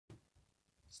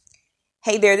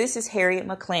Hey there, this is Harriet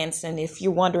McClanson. If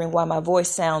you're wondering why my voice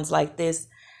sounds like this,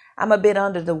 I'm a bit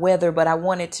under the weather, but I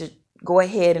wanted to go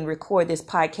ahead and record this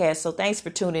podcast. So thanks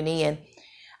for tuning in.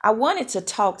 I wanted to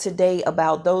talk today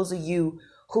about those of you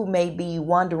who may be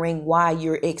wondering why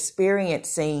you're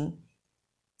experiencing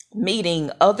meeting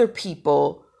other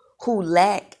people who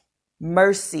lack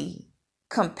mercy,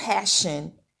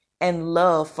 compassion, and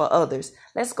love for others.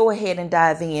 Let's go ahead and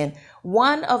dive in.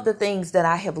 One of the things that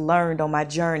I have learned on my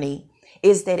journey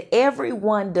is that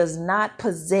everyone does not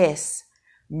possess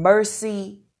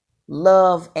mercy,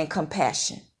 love, and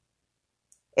compassion.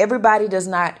 Everybody does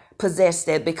not possess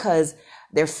that because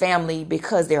they're family,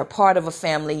 because they're a part of a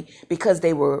family, because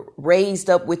they were raised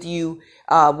up with you,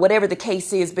 whatever the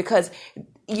case is, because,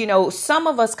 some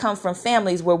of us come from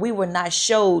families where we were not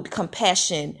showed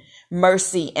compassion,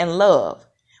 mercy, and love.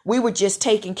 We were just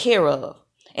taken care of.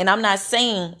 And I'm not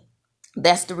saying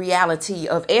that's the reality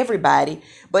of everybody,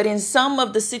 but in some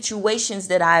of the situations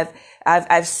that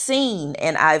I've seen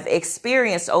and I've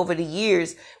experienced over the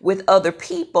years with other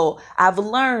people, I've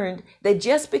learned that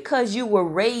just because you were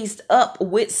raised up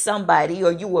with somebody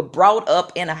or you were brought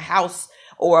up in a house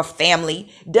or a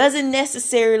family doesn't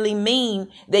necessarily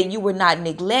mean that you were not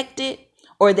neglected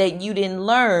or that you didn't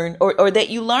learn or that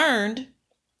you learned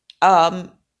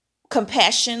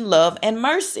compassion, love, and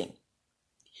mercy.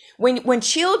 When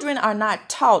children are not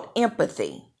taught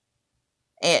empathy,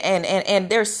 and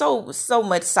there's so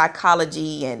much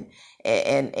psychology and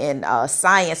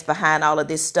science behind all of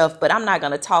this stuff, but I'm not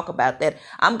going to talk about that.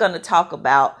 I'm going to talk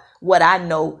about what I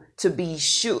know to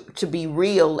be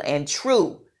real and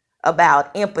true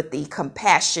about empathy,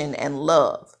 compassion, and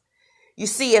love. You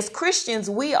see, as Christians,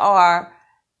 we are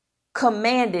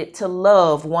commanded to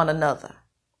love one another.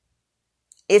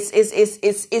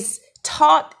 It's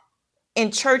taught in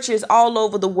churches all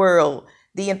over the world,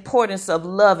 the importance of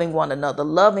loving one another,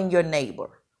 loving your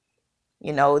neighbor.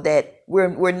 That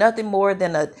we're nothing more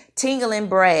than a tingling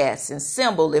brass and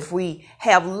cymbal. If we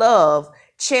have love,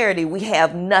 charity, we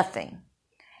have nothing.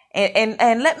 And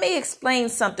let me explain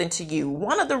something to you.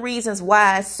 One of the reasons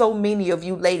why so many of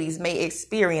you ladies may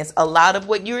experience a lot of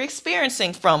what you're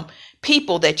experiencing from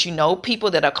people that you know, people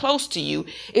that are close to you,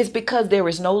 is because there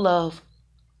is no love.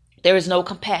 There is no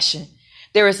compassion.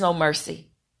 There is no mercy.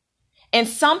 And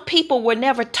some people were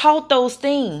never taught those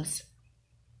things.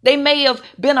 They may have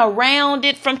been around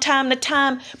it from time to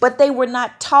time, but they were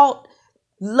not taught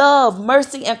love,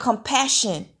 mercy, and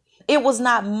compassion. It was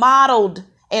not modeled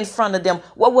in front of them.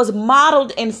 What was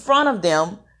modeled in front of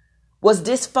them was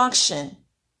dysfunction.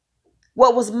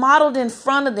 What was modeled in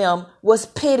front of them was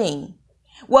pitting.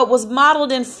 What was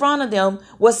modeled in front of them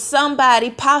was somebody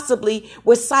possibly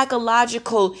with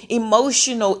psychological,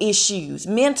 emotional issues,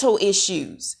 mental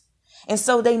issues. And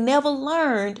so they never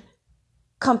learned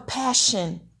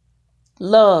compassion,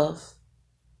 love,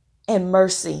 and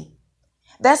mercy.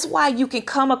 That's why you can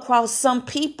come across some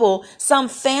people, some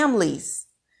families,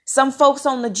 some folks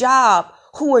on the job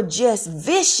who are just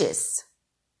vicious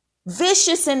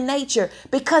in nature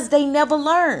because they never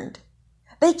learned.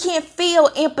 They can't feel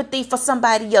empathy for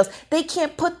somebody else. They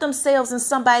can't put themselves in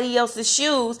somebody else's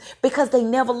shoes because they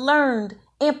never learned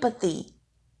empathy.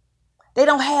 They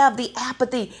don't have the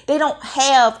apathy. They don't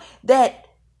have that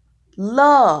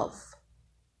love,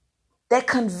 that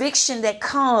conviction that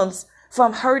comes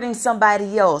from hurting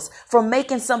somebody else, from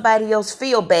making somebody else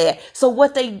feel bad. So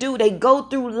what they do, they go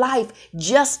through life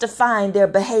justifying their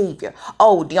behavior.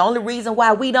 Oh, the only reason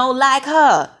why we don't like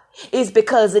her is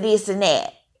because of this and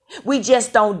that. We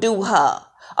just don't do her,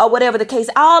 or whatever the case.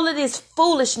 All of this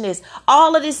foolishness,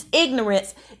 all of this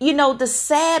ignorance. The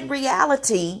sad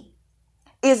reality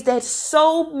is that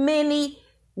so many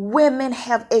women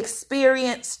have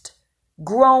experienced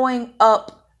growing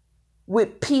up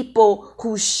with people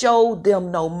who showed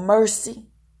them no mercy,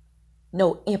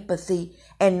 no empathy,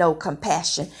 and no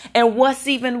compassion. And what's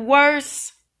even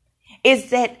worse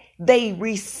is that they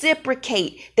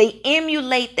reciprocate, they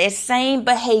emulate that same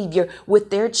behavior with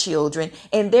their children,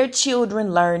 and their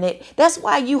children learn it. That's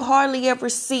why you hardly ever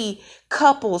see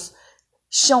couples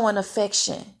showing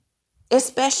affection,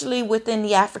 especially within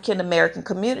the African American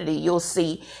community. You'll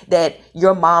see that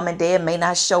your mom and dad may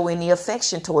not show any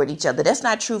affection toward each other. That's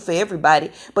not true for everybody,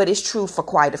 but it's true for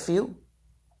quite a few.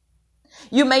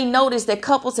 You may notice that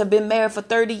couples have been married for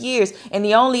 30 years, and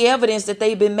the only evidence that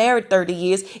they've been married 30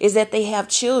 years is that they have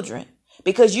children,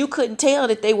 because you couldn't tell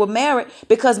that they were married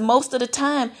because most of the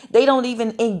time they don't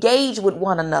even engage with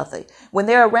one another. When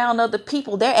they're around other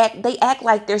people, they act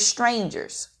like they're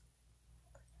strangers.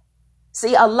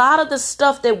 See, a lot of the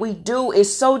stuff that we do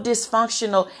is so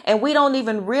dysfunctional, and we don't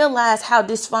even realize how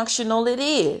dysfunctional it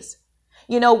is.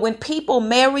 You know, when people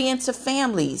marry into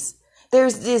families,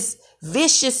 there's this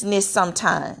viciousness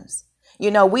sometimes.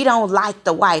 You know, we don't like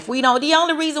the wife. The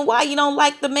only reason why you don't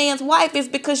like the man's wife is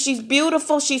because she's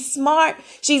beautiful, she's smart,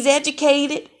 she's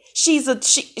educated, she's a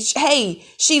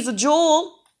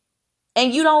jewel.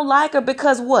 And you don't like her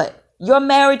because what? Your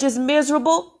marriage is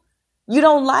miserable. You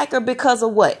don't like her because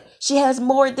of what? She has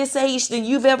more at this age than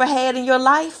you've ever had in your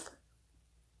life.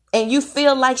 And you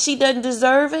feel like she doesn't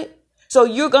deserve it. So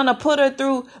you're going to put her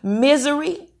through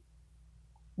misery.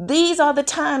 These are the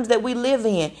times that we live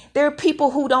in. There are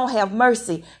people who don't have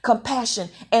mercy, compassion,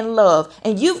 and love.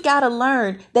 And you've got to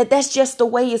learn that that's just the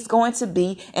way it's going to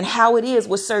be and how it is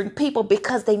with certain people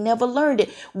because they never learned it.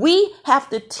 We have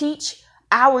to teach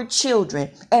our children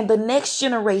and the next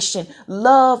generation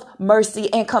love,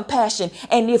 mercy, and compassion.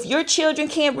 And if your children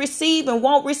can't receive and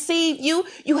won't receive you,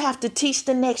 you have to teach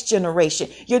the next generation,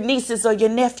 your nieces or your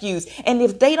nephews. And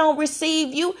if they don't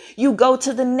receive you, you go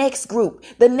to the next group,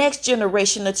 the next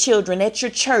generation of children at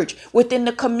your church, within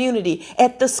the community,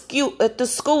 at the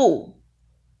school.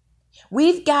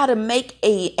 We've got to make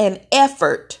an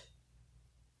effort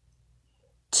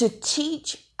to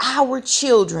teach our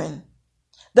children,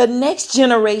 the next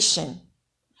generation,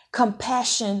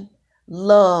 compassion,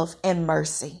 love, and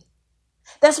mercy.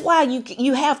 That's why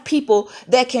you have people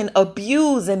that can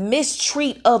abuse and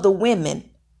mistreat other women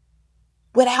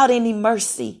without any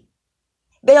mercy.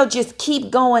 They'll just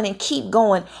keep going and keep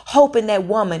going, hoping that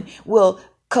woman will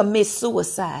commit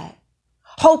suicide,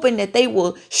 hoping that they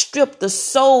will strip the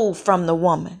soul from the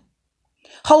woman,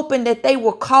 hoping that they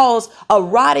will cause a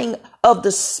rotting of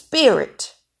the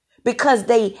spirit, because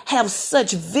they have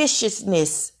such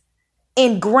viciousness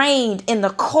ingrained in the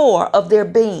core of their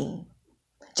being.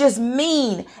 Just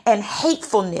mean and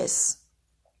hatefulness.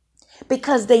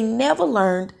 Because they never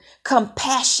learned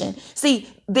compassion. See,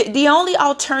 the only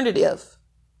alternative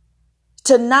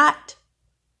to not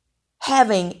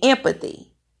having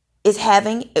empathy is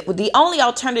the only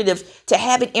alternative to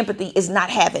having empathy is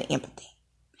not having empathy.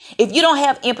 If you don't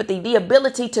have empathy, the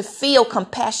ability to feel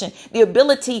compassion, the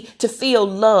ability to feel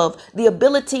love, the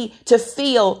ability to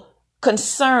feel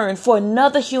concern for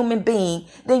another human being,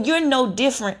 then you're no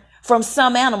different from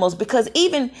some animals, because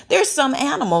even there's some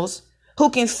animals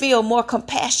who can feel more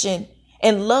compassion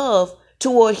and love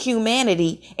toward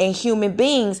humanity and human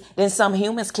beings than some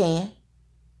humans can.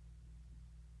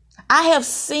 I have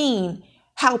seen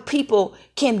how people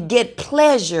can get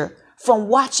pleasure from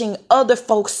watching other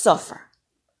folks suffer,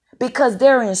 because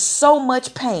they're in so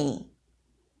much pain.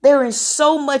 They're in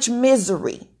so much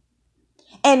misery.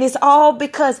 And it's all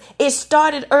because it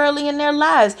started early in their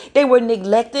lives. They were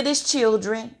neglected as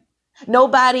children.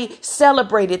 Nobody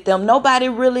celebrated them. Nobody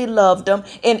really loved them.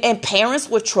 And parents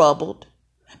were troubled.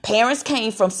 Parents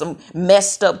came from some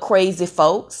messed up, crazy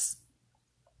folks.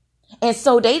 And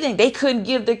so they couldn't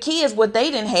give their kids what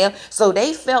they didn't have. So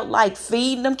they felt like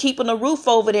feeding them, keeping a roof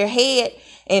over their head,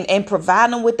 and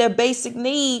providing them with their basic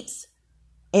needs.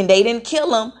 And they didn't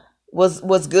kill them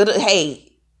was good. Hey,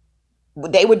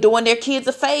 they were doing their kids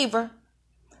a favor,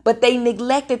 but they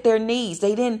neglected their needs.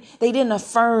 They didn't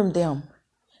affirm them.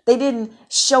 They didn't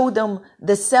show them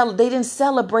they didn't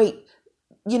celebrate,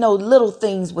 little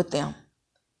things with them.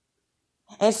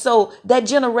 And so that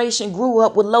generation grew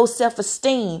up with low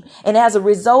self-esteem. And as a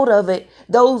result of it,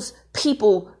 those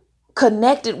people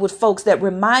connected with folks that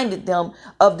reminded them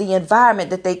of the environment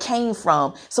that they came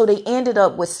from. So they ended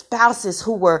up with spouses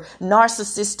who were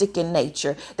narcissistic in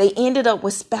nature. They ended up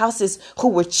with spouses who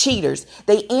were cheaters.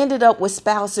 They ended up with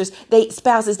spouses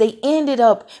they ended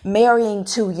up marrying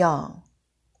too young,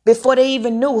 before they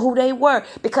even knew who they were,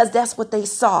 because that's what they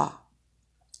saw.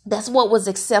 That's what was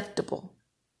acceptable.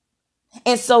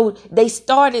 And so they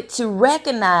started to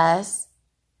recognize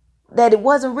that it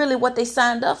wasn't really what they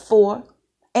signed up for.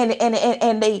 And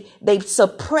they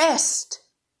suppressed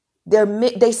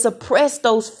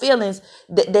those feelings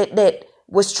that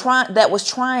was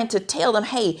trying to tell them,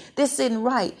 hey, this isn't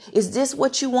right. Is this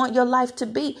what you want your life to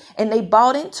be? And they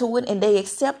bought into it and they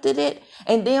accepted it.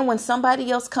 And then when somebody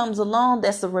else comes along,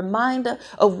 that's a reminder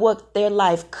of what their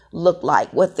life looked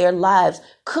like, what their lives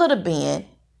could have been,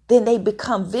 then they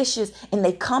become vicious and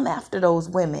they come after those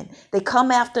women. They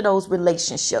come after those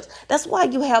relationships. That's why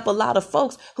you have a lot of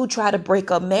folks who try to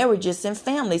break up marriages and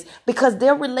families, because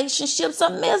their relationships are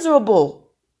miserable.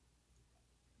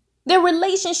 Their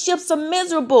relationships are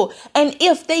miserable. And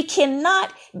if they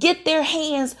cannot get their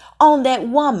hands on that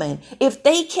woman, if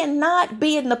they cannot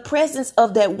be in the presence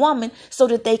of that woman so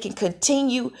that they can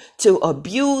continue to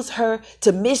abuse her,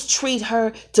 to mistreat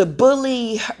her, to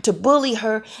bully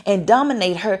her and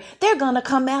dominate her, they're going to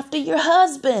come after your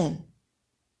husband.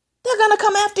 They're going to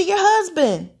come after your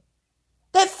husband.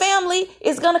 That family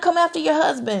is going to come after your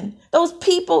husband. Those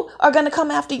people are going to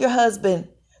come after your husband.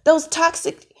 Those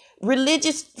toxic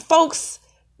religious folks,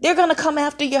 they're going to come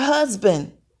after your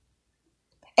husband.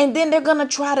 And then they're going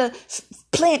to try to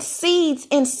plant seeds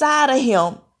inside of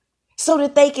him so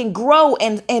that they can grow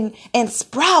and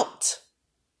sprout.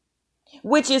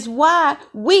 Which is why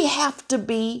we have to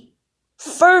be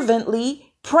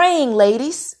fervently praying,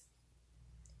 ladies.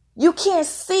 You can't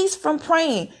cease from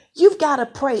praying. You've got to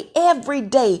pray every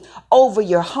day over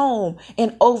your home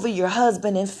and over your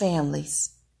husband and families.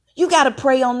 You got to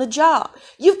pray on the job.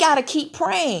 You've got to keep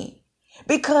praying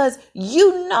because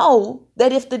you know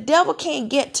that if the devil can't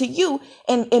get to you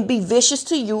and be vicious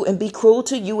to you and be cruel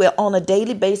to you on a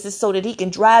daily basis so that he can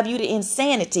drive you to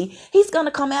insanity, he's going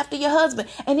to come after your husband.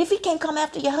 And if he can't come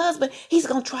after your husband, he's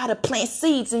going to try to plant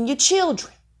seeds in your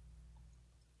children.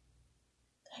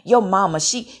 Your mama,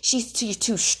 she's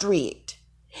too strict.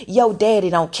 Your daddy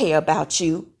don't care about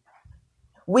you.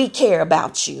 We care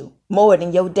about you more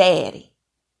than your daddy.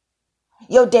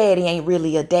 Your daddy ain't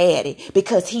really a daddy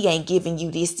because he ain't giving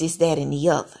you this, that, and the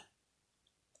other.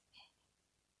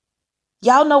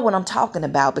 Y'all know what I'm talking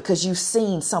about because you've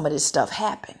seen some of this stuff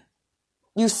happen.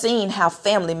 You've seen how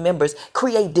family members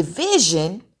create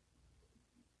division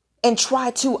and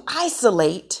try to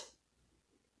isolate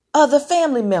other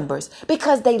family members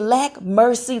because they lack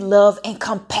mercy, love, and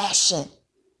compassion.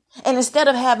 And instead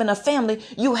of having a family,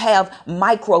 you have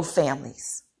micro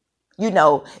families. You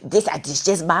know, this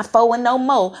just my four and no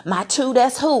more. My two,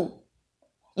 that's who.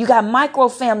 You got micro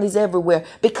families everywhere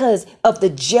because of the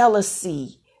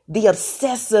jealousy, the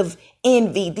obsessive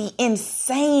envy, the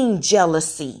insane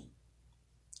jealousy.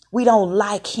 We don't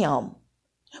like him.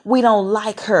 We don't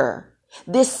like her.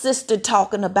 This sister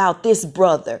talking about this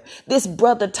brother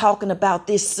talking about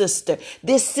this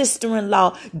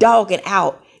sister-in-law dogging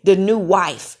out the new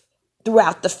wife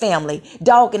throughout the family,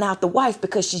 dogging out the wife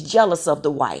because she's jealous of the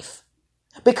wife,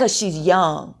 because she's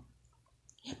young,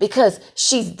 because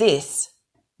she's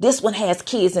this one has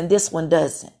kids and this one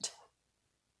doesn't.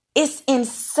 It's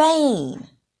insane.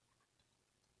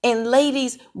 And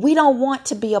ladies, we don't want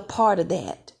to be a part of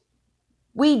that.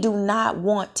 We do not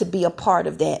want to be a part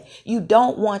of that. You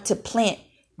don't want to plant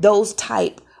those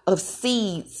type of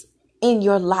seeds in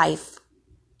your life,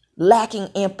 lacking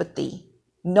empathy,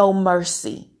 no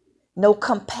mercy, no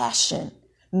compassion,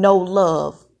 no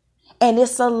love. And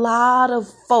it's a lot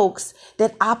of folks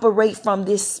that operate from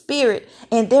this spirit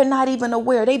and they're not even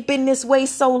aware. They've been this way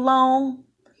so long.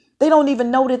 They don't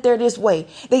even know that they're this way.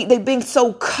 They've been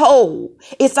so cold.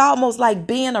 It's almost like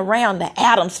being around the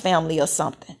Addams family or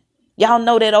something. Y'all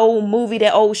know that old movie,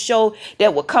 that old show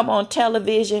that would come on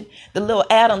television, the little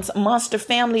Addams Monster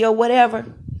Family or whatever.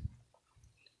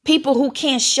 People who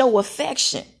can't show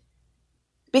affection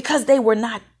because they were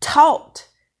not taught.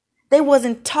 They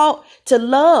wasn't taught to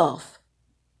love.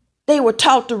 They were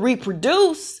taught to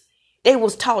reproduce. They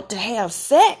was taught to have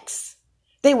sex.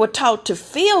 They were taught to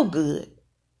feel good,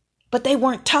 but they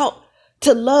weren't taught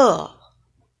to love,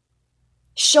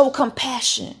 show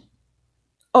compassion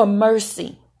or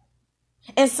mercy.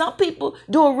 And some people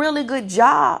do a really good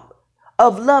job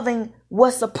of loving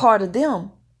what's a part of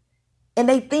them. And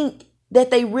they think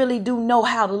that they really do know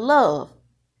how to love,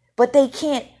 but they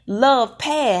can't love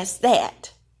past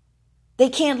that. They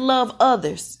can't love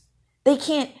others. They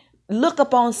can't look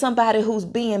upon somebody who's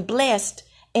being blessed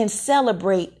and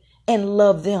celebrate and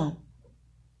love them.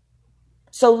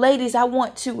 So ladies, I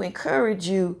want to encourage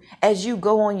you as you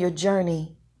go on your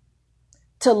journey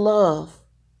to love,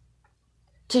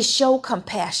 to show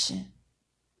compassion,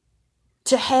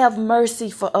 to have mercy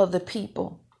for other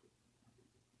people.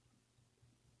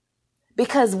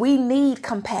 Because we need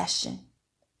compassion.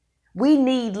 We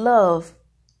need love.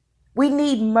 We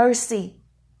need mercy.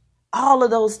 All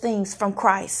of those things from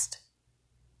Christ.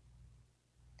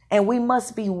 And we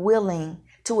must be willing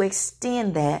to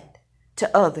extend that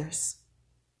to others.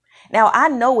 Now, I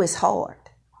know it's hard.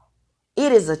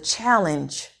 It is a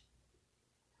challenge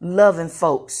loving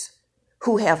folks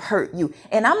who have hurt you.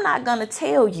 And I'm not going to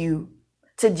tell you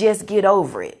to just get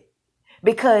over it,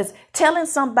 because telling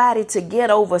somebody to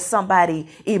get over somebody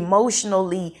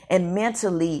emotionally and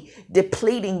mentally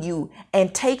depleting you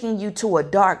and taking you to a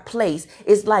dark place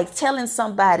is like telling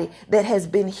somebody that has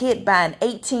been hit by an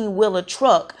 18-wheeler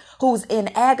truck who's in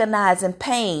agonizing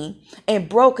pain and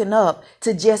broken up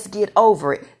to just get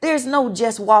over it. There's no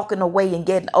just walking away and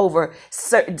getting over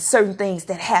certain things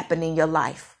that happen in your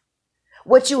life.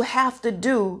 What you have to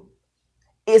do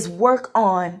is work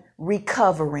on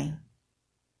recovering.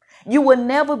 You will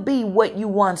never be what you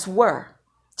once were.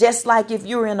 Just like if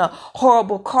you're in a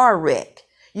horrible car wreck,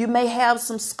 you may have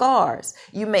some scars.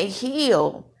 You may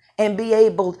heal and be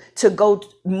able to go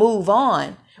move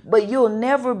on. But you'll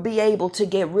never be able to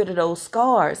get rid of those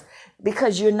scars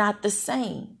because you're not the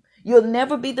same. You'll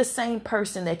never be the same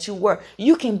person that you were.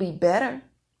 You can be better.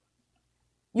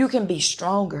 You can be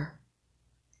stronger.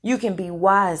 You can be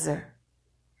wiser.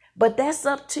 But that's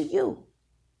up to you.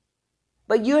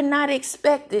 But you're not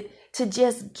expected to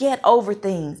just get over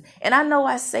things. And I know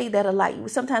I say that a lot.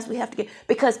 Sometimes we have to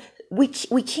because we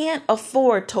can't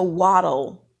afford to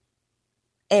waddle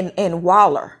and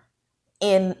waller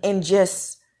in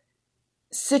just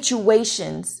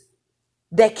situations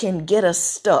that can get us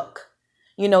stuck.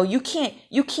 You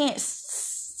can't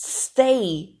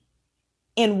stay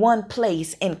in one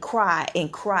place and cry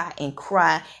and cry and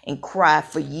cry and cry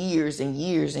for years and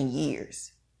years and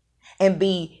years and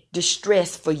be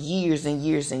distressed for years and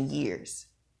years and years.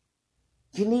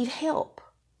 You need help.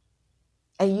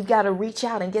 And you got to reach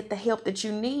out and get the help that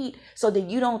you need so that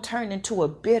you don't turn into a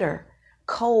bitter,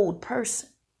 cold person.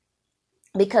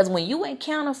 Because when you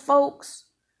encounter folks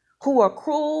who are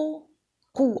cruel,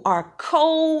 who are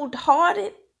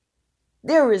cold-hearted,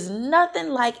 there is nothing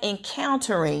like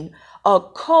encountering a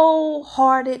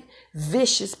cold-hearted,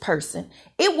 vicious person.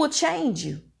 It will change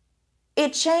you.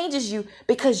 It changes you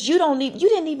because you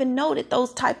didn't even know that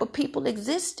those type of people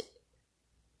existed.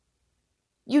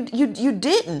 You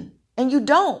didn't, and you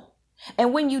don't.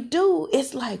 And when you do,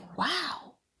 it's like,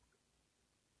 wow.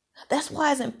 That's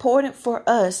why it's important for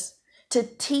us to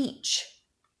teach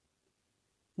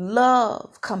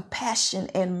love, compassion,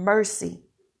 and mercy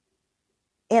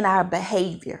in our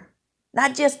behavior,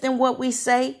 not just in what we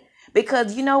say.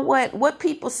 Because you know what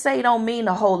people say don't mean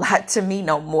a whole lot to me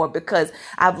no more, because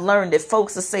I've learned that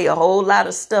folks will say a whole lot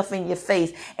of stuff in your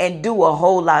face and do a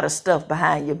whole lot of stuff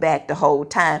behind your back the whole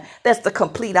time. That's the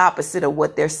complete opposite of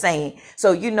what they're saying.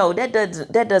 So,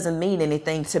 that doesn't mean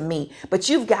anything to me, but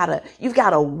you've got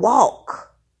to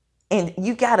walk, and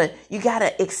you got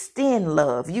to extend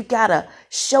love. You got to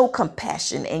show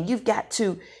compassion, and you've got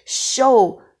to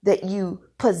show that you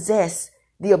possess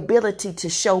the ability to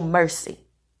show mercy.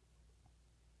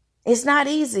 It's not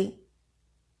easy,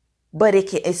 but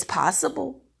it's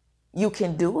possible. You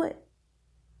can do it.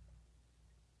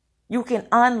 You can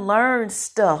unlearn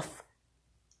stuff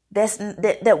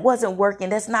that wasn't working,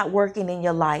 that's not working in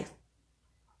your life.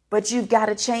 But you've got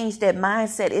to change that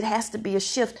mindset. It has to be a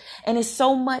shift. And it's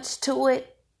so much to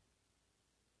it.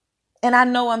 And I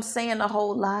know I'm saying a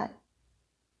whole lot,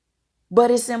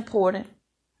 but it's important.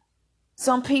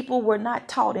 Some people were not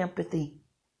taught empathy.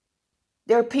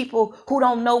 There are people who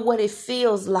don't know what it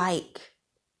feels like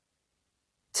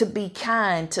to be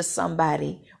kind to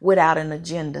somebody without an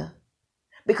agenda.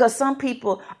 Because some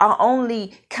people are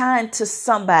only kind to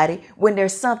somebody when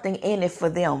there's something in it for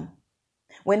them.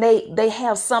 When they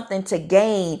have something to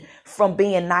gain from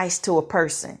being nice to a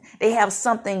person. They have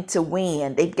something to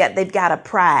win. They've got a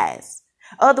prize.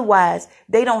 Otherwise,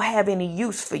 they don't have any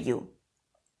use for you.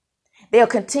 They'll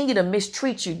continue to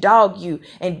mistreat you, dog you,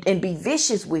 and be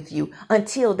vicious with you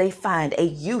until they find a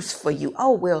use for you.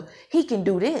 Oh, well, he can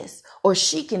do this or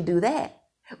she can do that.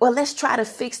 Well, let's try to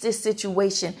fix this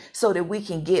situation so that we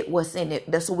can get what's in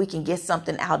it, so we can get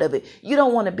something out of it. You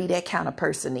don't want to be that kind of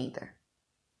person either.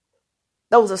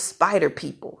 Those are spider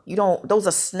people. Those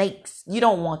are snakes. You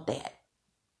don't want that.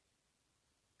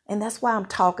 And that's why I'm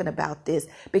talking about this,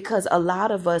 because a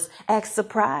lot of us act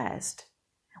surprised.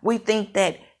 We think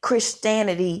that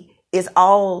Christianity is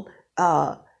all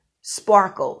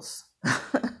sparkles.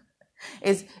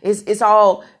 It's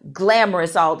all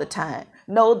glamorous all the time.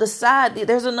 No,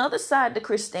 there's another side to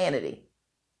Christianity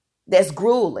that's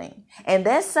grueling. And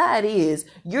that side is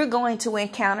you're going to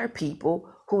encounter people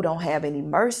who don't have any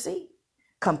mercy,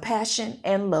 compassion,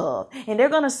 and love. And they're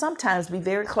going to sometimes be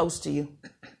very close to you.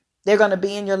 They're going to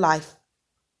be in your life.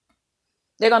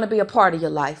 They're going to be a part of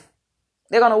your life.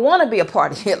 They're going to want to be a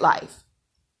part of your life.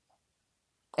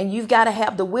 And you've got to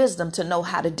have the wisdom to know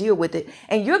how to deal with it.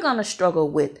 And you're going to struggle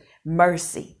with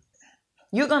mercy.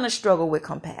 You're going to struggle with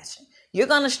compassion. You're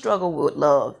going to struggle with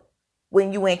love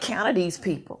when you encounter these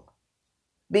people,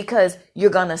 because you're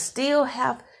going to still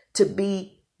have to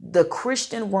be the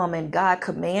Christian woman God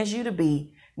commands you to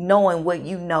be, knowing what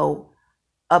you know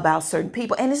about certain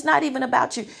people. And it's not even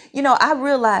about you. I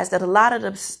realized that a lot of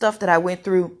the stuff that I went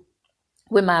through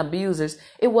with my abusers,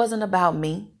 it wasn't about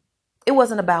me. It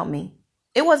wasn't about me.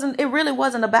 It really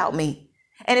wasn't about me.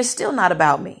 And it's still not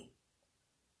about me.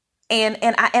 And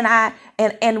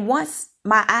once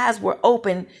my eyes were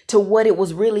open to what it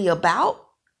was really about,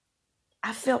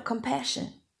 I felt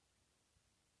compassion.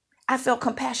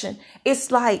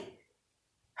 It's like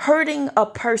hurting a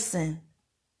person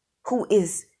who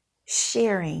is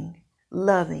sharing,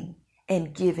 loving,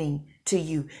 and giving to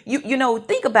you. You know,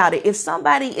 think about it. If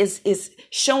somebody is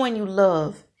showing you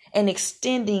love and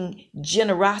extending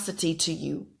generosity to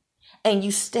you, and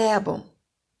you stab them,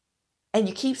 and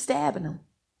you keep stabbing them,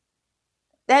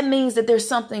 that means that there's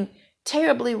something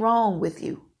terribly wrong with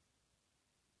you.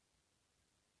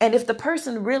 And if the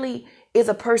person really is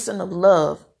a person of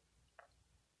love,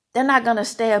 they're not going to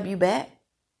stab you back.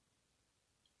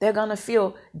 They're going to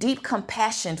feel deep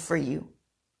compassion for you.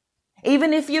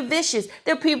 Even if you're vicious,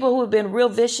 there are people who have been real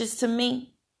vicious to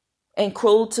me and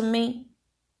cruel to me,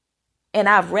 and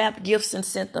I've wrapped gifts and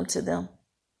sent them to them.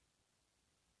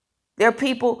 There are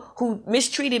people who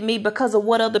mistreated me because of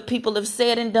what other people have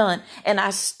said and done, and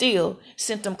I still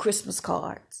sent them Christmas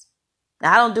cards.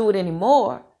 Now, I don't do it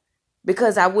anymore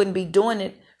because I wouldn't be doing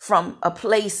it from a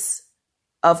place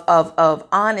of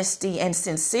honesty and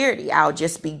sincerity. I'll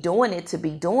just be doing it to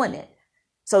be doing it.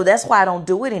 So that's why I don't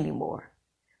do it anymore.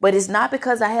 But it's not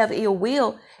because I have ill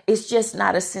will. It's just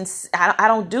not I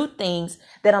don't do things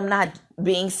that I'm not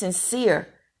being sincere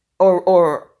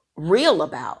or real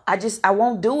about. I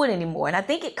won't do it anymore. And I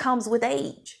think it comes with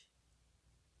age.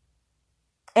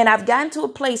 And I've gotten to a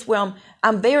place where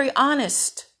I'm very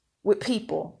honest with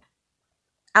people.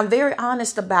 I'm very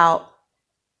honest about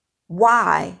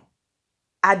why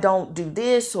I don't do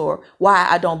this or why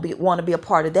I don't want to be a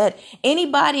part of that.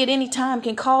 Anybody at any time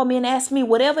can call me and ask me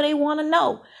whatever they want to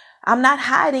know. I'm not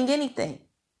hiding anything.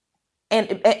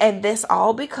 And that's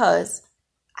all because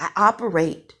I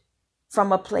operate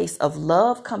from a place of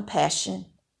love, compassion,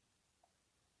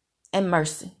 and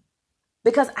mercy.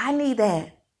 Because I need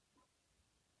that.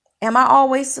 Am I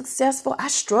always successful? I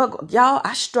struggled. Y'all,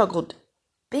 I struggled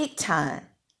big time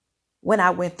when I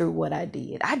went through what I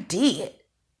did. I did.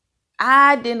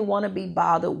 I didn't want to be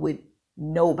bothered with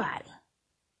nobody.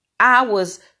 I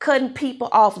was cutting people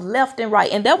off left and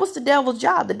right. And that was the devil's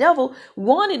job. The devil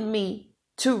wanted me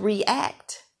to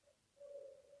react.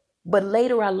 But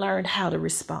later I learned how to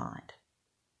respond.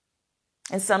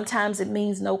 And sometimes it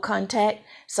means no contact.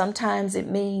 Sometimes it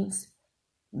means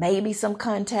maybe some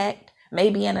contact,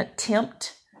 maybe an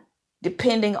attempt,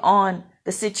 depending on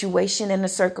the situation and the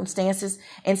circumstances.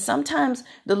 And sometimes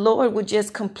the Lord would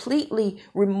just completely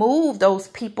remove those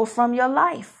people from your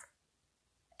life.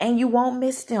 And you won't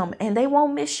miss them and they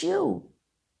won't miss you.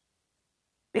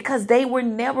 Because they were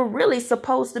never really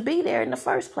supposed to be there in the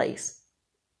first place.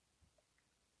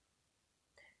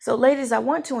 So ladies, I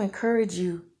want to encourage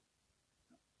you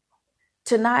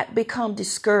to not become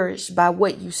discouraged by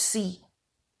what you see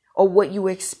or what you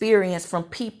experience from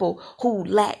people who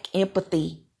lack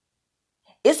empathy.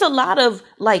 It's a lot of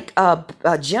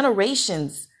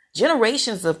generations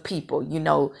of people, you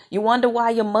know. You wonder why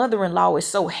your mother-in-law is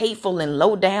so hateful and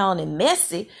low down and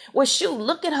messy. Well, shoot,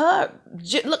 look at her.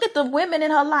 Look at the women in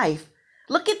her life.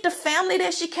 Look at the family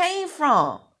that she came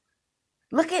from.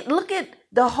 Look at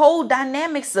the whole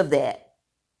dynamics of that.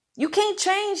 You can't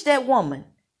change that woman.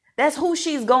 That's who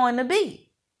she's going to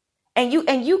be. And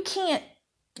you can't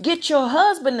get your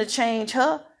husband to change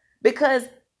her, because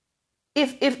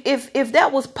if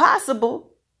that was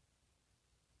possible,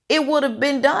 it would have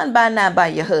been done by now by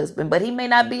your husband, but he may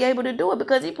not be able to do it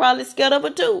because he probably scared of her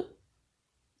too.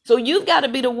 So you've got to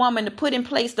be the woman to put in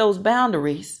place those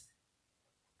boundaries,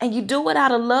 and you do it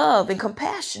out of love and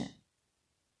compassion.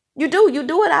 You do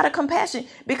it out of compassion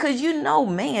because you know,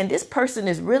 man, this person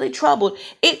is really troubled.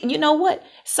 You know what?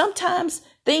 Sometimes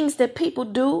things that people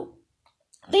do,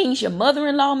 things your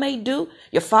mother-in-law may do,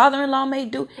 your father-in-law may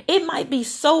do, it might be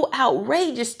so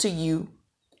outrageous to you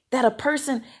that a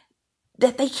person,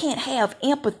 that they can't have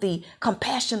empathy,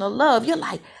 compassion, or love. You're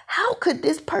like, how could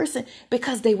this person?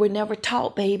 Because they were never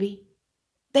taught, baby.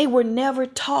 They were never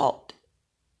taught.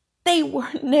 They were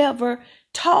never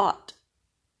taught.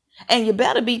 And you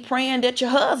better be praying that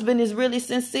your husband is really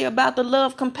sincere about the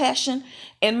love, compassion,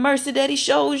 and mercy that he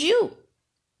shows you.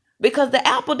 Because the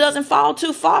apple doesn't fall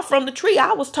too far from the tree,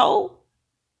 I was told.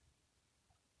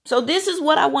 So this is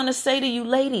what I want to say to you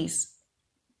ladies.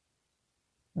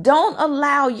 Don't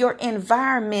allow your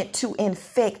environment to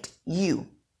infect you.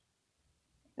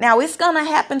 Now, it's going to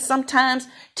happen sometimes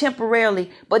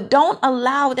temporarily, but don't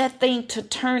allow that thing to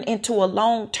turn into a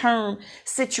long-term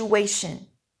situation.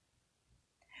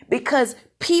 Because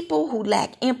people who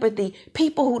lack empathy,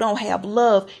 people who don't have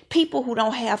love, people who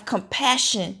don't have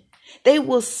compassion, they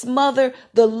will smother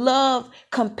the love,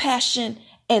 compassion,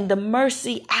 and the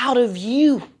mercy out of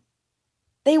you.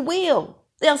 They will.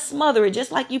 They'll smother it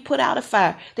just like you put out a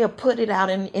fire. They'll put it out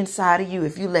inside of you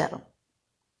if you let them.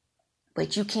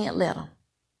 But you can't let them.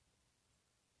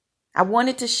 I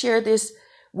wanted to share this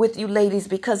with you ladies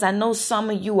because I know some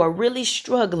of you are really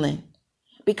struggling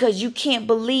because you can't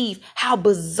believe how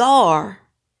bizarre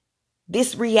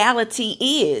this reality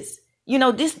is.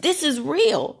 This is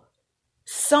real.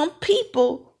 Some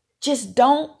people just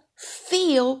don't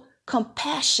feel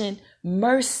compassion,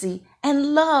 mercy,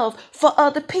 and love for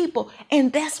other people.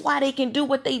 And that's why they can do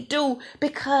what they do,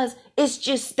 because it's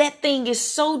just that thing is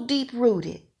so deep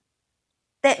rooted.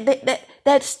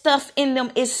 That stuff in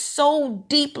them is so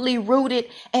deeply rooted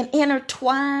and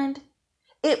intertwined.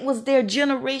 It was their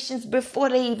generations before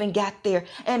they even got there,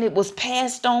 and it was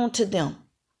passed on to them.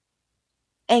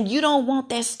 And you don't want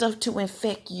that stuff to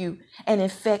infect you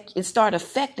and start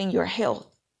affecting your health,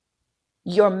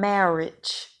 your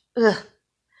marriage,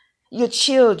 your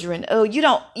children. Oh, you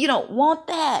don't want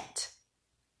that.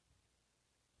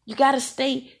 You got to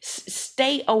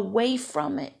stay away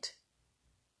from it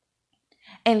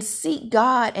and seek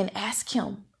God and ask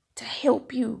him to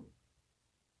help you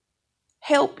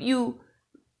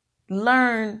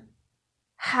learn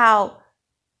how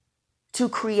to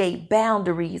create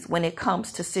boundaries when it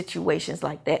comes to situations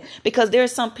like that, because there are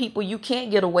some people you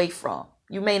can't get away from.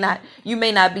 You may not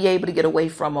be able to get away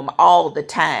from them all the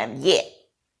time yet,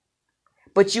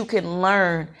 but you can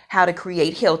learn how to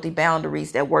create healthy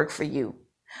boundaries that work for you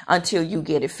until you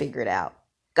get it figured out.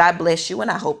 God bless you, and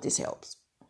I hope this helps.